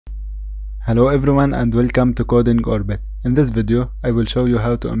Hello everyone and welcome to Coding Orbit. In this video, I will show you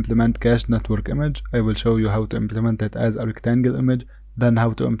how to implement CacheNetworkImage. I will show you how to implement it as a rectangle image, then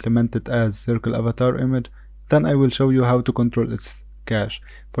how to implement it as CircleAvatar image, then I will show you how to control its cache.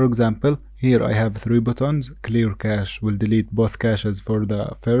 For example, here I have 3 buttons. Clear cache will delete both caches for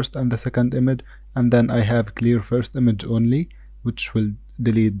the first and the second image, and then I have clear first image only, which will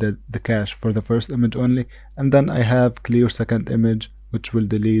delete the cache for the first image only, and then I have clear second image, which will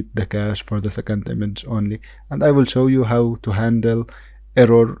delete the cache for the second image only. And I will show you how to handle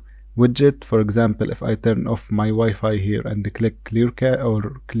error widget. For example, if I turn off my Wi-Fi here and click clear cache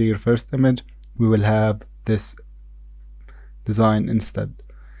or clear first image, we will have this design instead.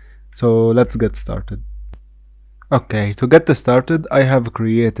 So let's get started. Okay, to get started, I have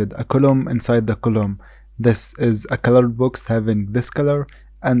created a column inside the column. This is a colored box having this color,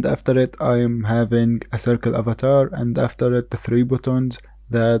 and after it I am having a circle avatar, and after it the 3 buttons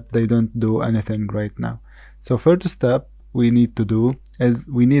that they don't do anything right now. So first step we need to do is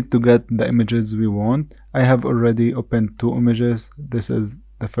we need to get the images we want. I have already opened 2 images. This is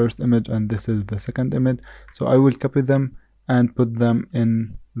the first image and this is the second image. So I will copy them and put them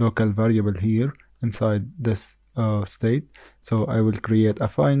in local variable here inside this state. So I will create a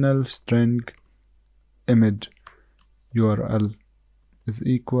final string image URL is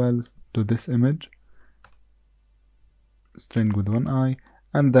equal to this image, string with one I,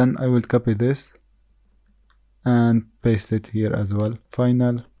 and then I will copy this and paste it here as well.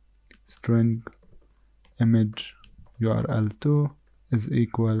 Final string image URL2 is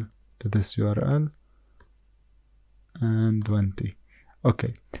equal to this URL and 20.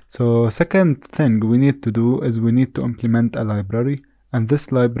 Okay, so second thing we need to do is we need to implement a library, and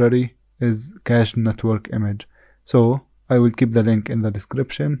this library is CacheNetworkImage. So I will keep the link in the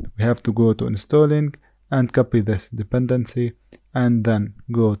description. We have to go to installing and copy this dependency, and then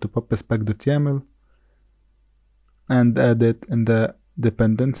go to pubspec.yaml and add it in the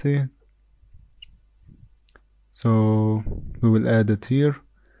dependency. So we will add it here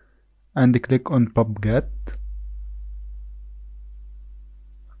and click on pubget.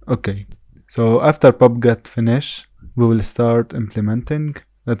 Okay, so after pubget finish, we will start implementing.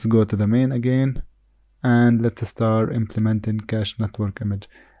 Let's go to the main again and let's start implementing CacheNetworkImage.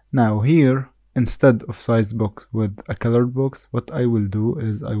 Now here, instead of sized box with a colored box, what I will do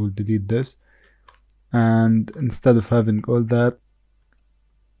is I will delete this, and instead of having all that,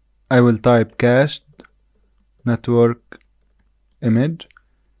 I will type CacheNetworkImage,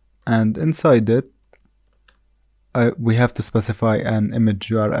 and inside it we have to specify an image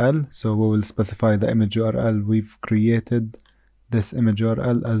URL. So we will specify the image URL. We've created this image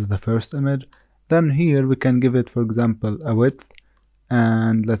URL as the first image. Then here we can give it, for example, a width,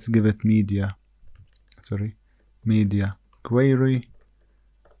 and let's give it media query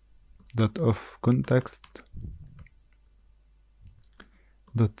dot of context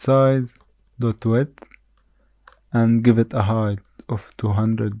dot size dot width, and give it a height of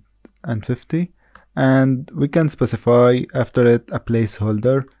 250, and we can specify after it a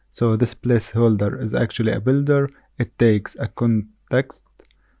placeholder. So this placeholder is actually a builder. It takes a context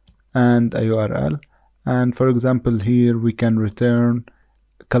and a URL, and for example here we can return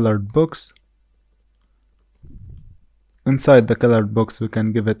colored box. Inside the colored box we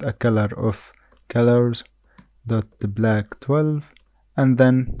can give it a color of colors.black12, and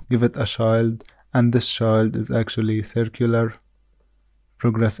then give it a child, and this child is actually circular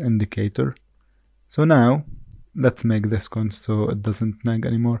progress indicator. So now let's make this const so it doesn't nag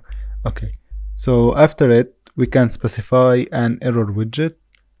anymore. Okay, so after it we can specify an error widget.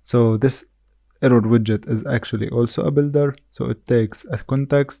 So this error widget is actually also a builder. So it takes a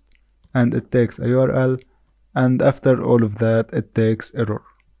context and it takes a URL, and after all of that it takes error.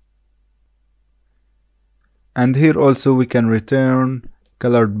 And here also we can return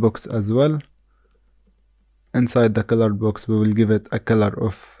colored box as well. Inside the colored box we will give it a color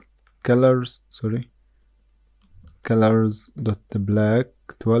of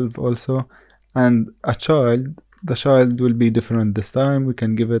colors.black12 also, and a child. The child will be different this time. We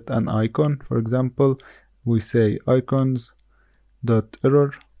can give it an icon. For example, we say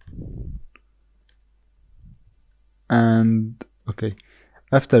icons.error, and okay,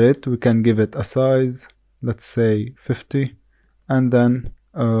 after it we can give it a size, let's say 50, and then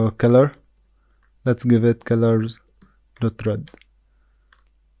color, let's give it colors.red.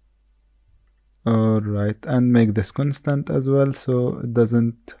 Alright, and make this constant as well so it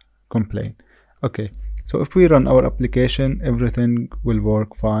doesn't complain. Okay, so if we run our application, everything will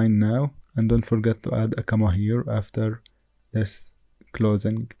work fine now, and don't forget to add a comma here after this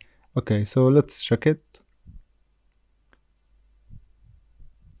closing. Okay, so let's check it.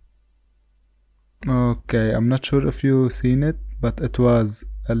 Okay, I'm not sure if you seen it, but it was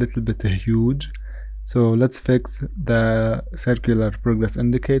a little bit huge. So let's fix the circular progress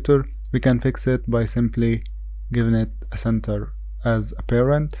indicator. We can fix it by simply giving it a center as a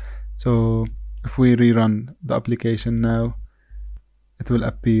parent. So if we rerun the application now, it will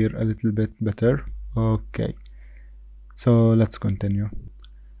appear a little bit better. Okay, so let's continue.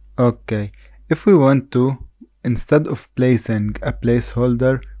 Okay, if we want to, instead of placing a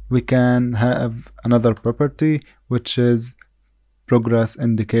placeholder, we can have another property which is progress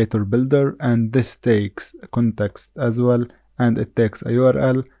indicator builder, and this takes a context as well, and it takes a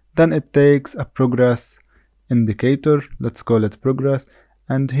URL, then it takes a progress indicator, let's call it progress,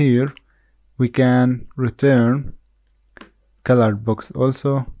 and here we can return color box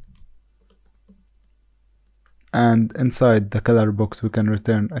also, and inside the color box we can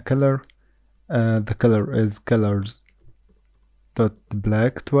return a color. The color is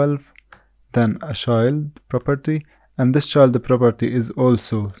colors.black12, then a child property, and this child property is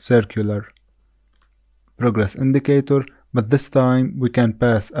also circular progress indicator, but this time we can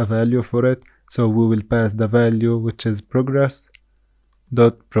pass a value for it, so we will pass the value which is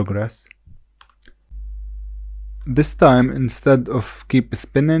progress.progress. This time, instead of keep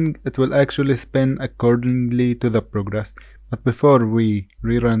spinning, it will actually spin accordingly to the progress. But before we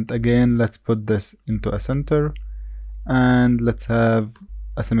rerun it again, let's put this into a center, and let's have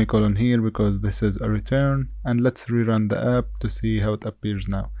a semicolon here because this is a return, and let's rerun the app to see how it appears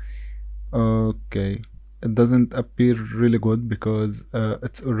now. Okay, it doesn't appear really good because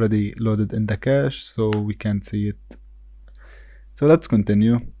it's already loaded in the cache, so we can't see it. So let's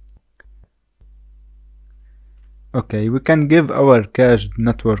continue. Okay, we can give our cached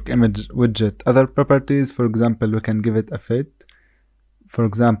network image widget other properties. For example, we can give it a fit. For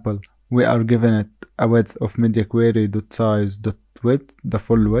example, we are giving it a width of mediaQuery.size.width, the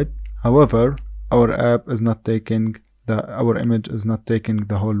full width. However, our app is not taking our image is not taking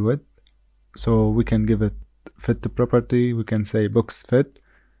the whole width. So we can give it fit property. We can say box fit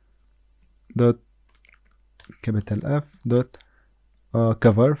dot capital F dot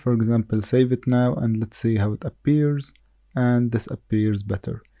cover, for example. Save it now and let's see how it appears, and this appears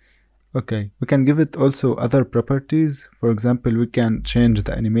better. Okay, we can give it also other properties. For example, we can change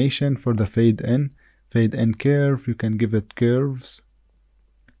the animation for the fade in curve. You can give it curves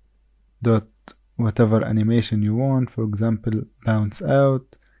dot whatever animation you want, for example bounce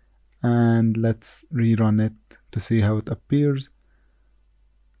out, and let's rerun it to see how it appears,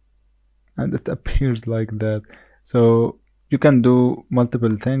 and it appears like that. So you can do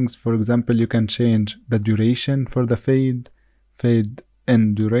multiple things. For example, you can change the duration for the fade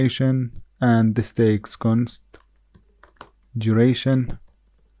in duration, and this takes const duration.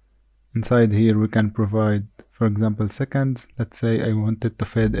 Inside here we can provide, for example, seconds. Let's say I wanted to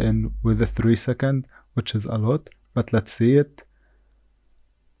fade in with a 3 seconds, which is a lot, but let's see it.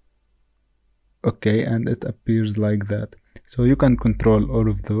 Okay, and it appears like that. So you can control all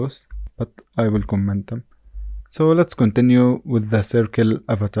of those, but I will comment them. So let's continue with the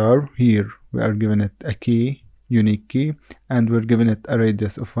CircleAvatar. Here we are giving it a key, unique key, and we're giving it a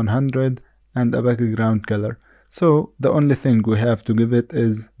radius of 100 and a background color. So the only thing we have to give it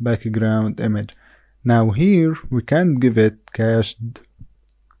is background image. Now here we can't give it cached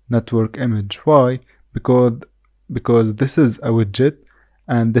network image. Why? Because this is a widget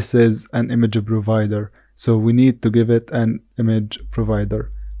and this is an image provider. So we need to give it an image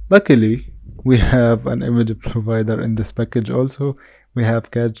provider. Luckily, we have an image provider in this package also. We have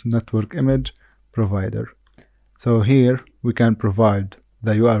CacheNetworkImage provider. So here we can provide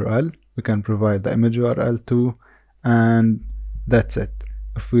the URL, we can provide the image URL too, and that's it.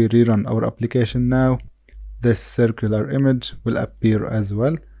 If we rerun our application now, this circular image will appear as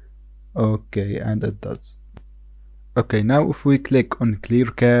well. Okay, and it does. Okay, now if we click on clear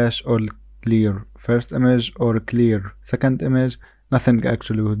cache or clear first image or clear second image, nothing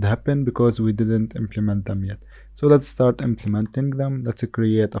actually would happen because we didn't implement them yet. So let's start implementing them. Let's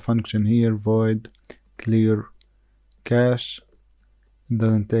create a function here, void clear cache. It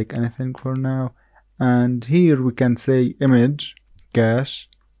doesn't take anything for now. And here we can say image cache.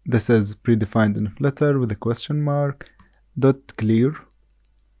 This is predefined in Flutter with a question mark dot clear.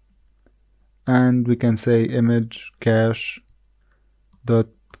 And we can say image cache dot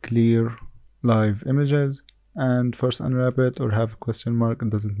clear live images, and first unwrap it or have a question mark, it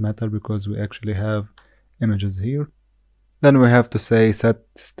doesn't matter because we actually have images here. Then we have to say set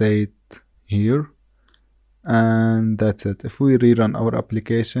state here, and that's it. If we rerun our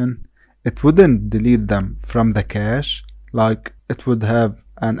application, it wouldn't delete them from the cache, like it would have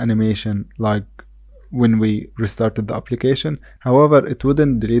an animation like when we restarted the application. However, it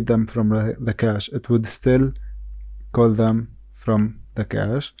wouldn't delete them from the cache. It would still call them from the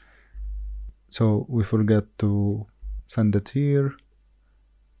cache. So we forget to send it here,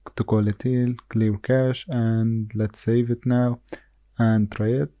 to call it here, clear cache, and let's save it now and try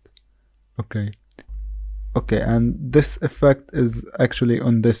it. Okay, and this effect is actually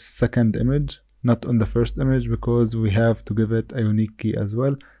on this second image, not on the first image, because we have to give it a unique key as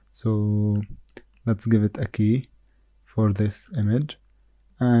well. So let's give it a key for this image,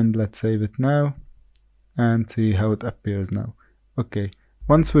 and let's save it now and see how it appears now. Okay,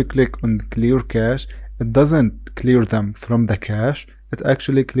 once we click on clear cache, it doesn't clear them from the cache, it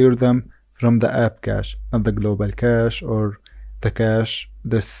actually clears them from the app cache, not the global cache or the cache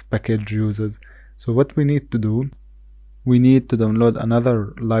this package uses. So what we need to do, we need to download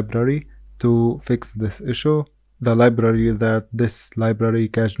another library to fix this issue, the library that this library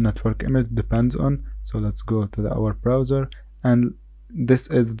CacheNetworkImage depends on. So let's go to our browser, and this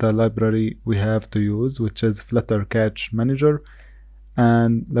is the library we have to use, which is Flutter Cache Manager.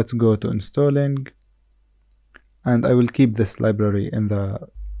 And let's go to installing, and I will keep this library in the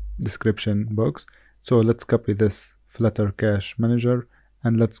description box. So let's copy this Flutter Cache Manager,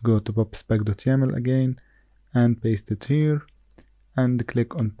 and let's go to pubspec.yaml again and paste it here and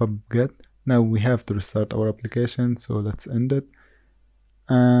click on pub-get. Now we have to restart our application, so let's end it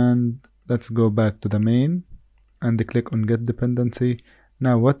and let's go back to the main and click on get dependency.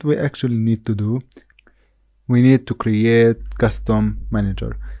 Now what we actually need to do, we need to create custom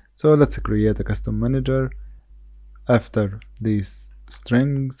manager. So let's create a custom manager. After these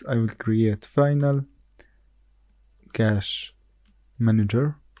strings, I will create final cache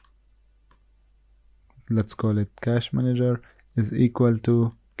manager. Let's call it cache manager is equal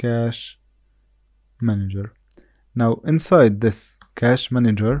to cache manager. Now inside this cache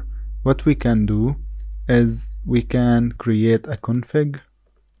manager, what we can do is we can create a config,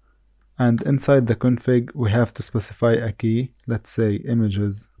 and inside the config we have to specify a key. Let's say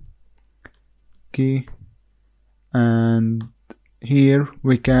images key, and here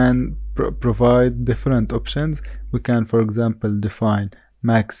we can provide different options. We can, for example, define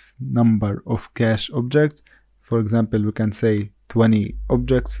max number of cache objects. For example, we can say 20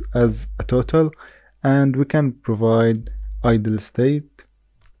 objects as a total, and we can provide idle state,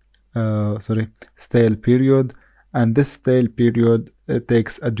 stale period, and this stale period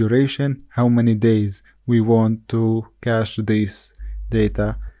takes a duration, how many days we want to cache this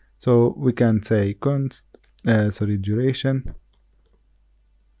data. So we can say duration,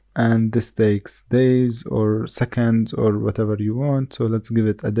 and this takes days or seconds or whatever you want. So let's give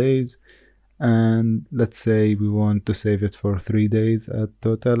it a days, and let's say we want to save it for 3 days at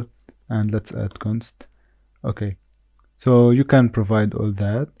total, and let's add const. Okay, so you can provide all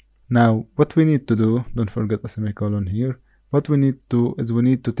that. Now what we need to do, don't forget a semicolon here. What we need to do is we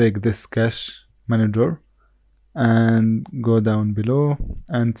need to take this cache manager and go down below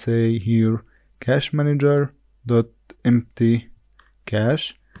and say here cache manager dot empty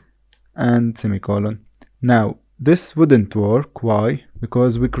cache and semicolon. Now this wouldn't work. Why?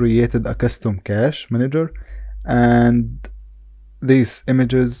 Because we created a custom cache manager, and these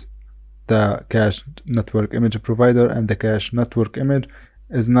images, the cache network image provider and the cache network image,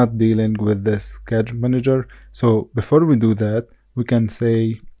 is not dealing with this cache manager. So before we do that, we can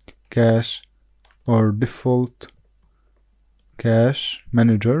say cache or default cache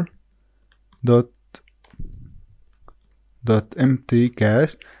manager dot empty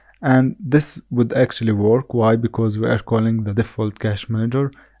cache, and this would actually work. Why? Because we are calling the default cache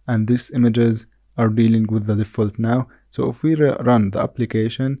manager, and these images are dealing with the default now. So if we run the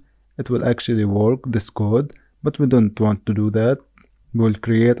application, it will actually work, this code, but we don't want to do that. We will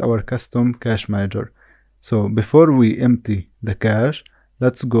create our custom cache manager. So before we empty the cache,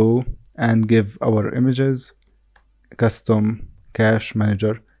 let's go and give our images custom cache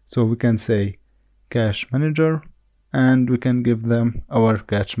manager. So we can say cache manager, and we can give them our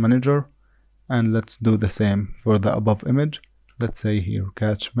cache manager, and let's do the same for the above image. Let's say here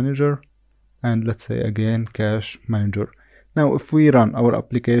cache manager, and let's say again cache manager. Now if we run our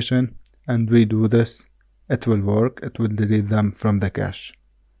application and we do this, it will work. It will delete them from the cache.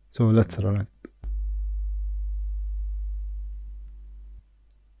 So let's run it.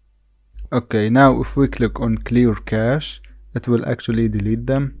 Okay, now if we click on clear cache, it will actually delete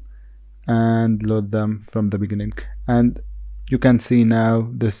them and load them from the beginning. And you can see now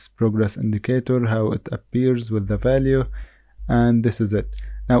this progress indicator, how it appears with the value, and this is it.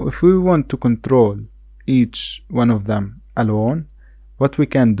 Now if we want to control each one of them alone, what we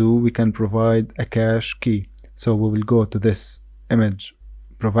can do, we can provide a cache key. So we will go to this image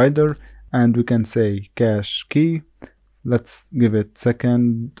provider and we can say cache key. Let's give it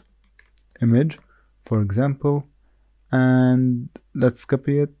second image, for example, and let's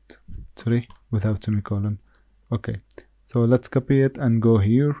copy it, sorry, without semicolon. Okay, so let's copy it and go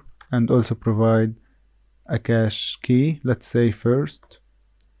here, and also provide a cache key, let's say first,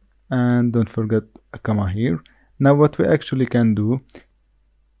 and don't forget a comma here. Now what we actually can do,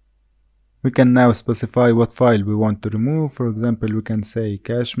 we can now specify what file we want to remove. For example, we can say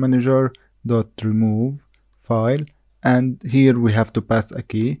cache manager dot remove file, and here we have to pass a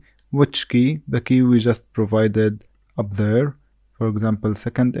key. Which key? The key we just provided up there. For example,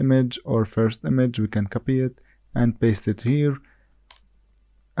 second image or first image, we can copy it and paste it here,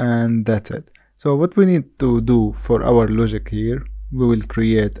 and that's it. So what we need to do for our logic here, we will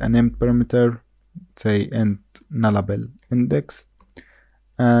create an int parameter, say int nullable index,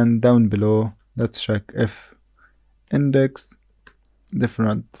 and down below let's check if index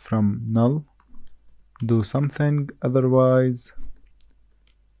different from null, do something, otherwise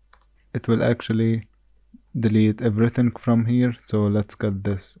it will actually delete everything from here. So let's cut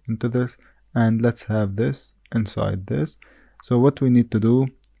this into this, and let's have this inside this. So what we need to do,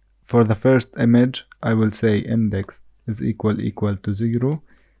 for the first image I will say index is equal to 0,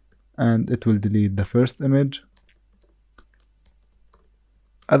 and it will delete the first image.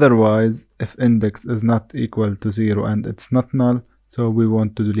 Otherwise, if index is not equal to 0 and it's not null, so we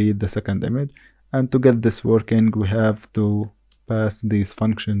want to delete the second image. And to get this working, we have to pass these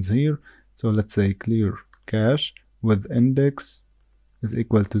functions here. So let's say clear cache with index is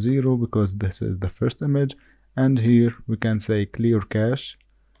equal to 0 because this is the first image, and here we can say clear cache,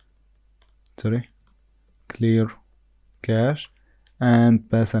 and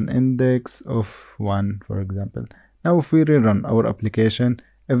pass an index of 1, for example. Now if we rerun our application,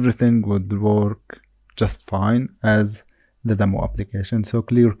 everything would work just fine as the demo application. So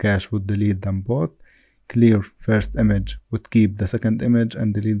clear cache would delete them both. Clear first image would keep the second image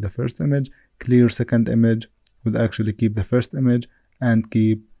and delete the first image. Clear second image would actually keep the first image and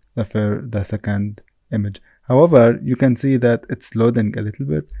keep the second image. However, you can see that it's loading a little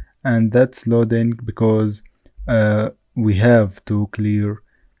bit, and that's loading because we have to clear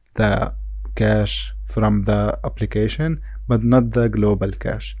the cache from the application, but not the global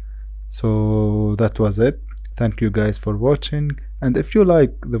cache. So that was it. Thank you guys for watching, and if you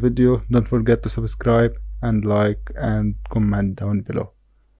like the video, don't forget to subscribe and like and comment down below.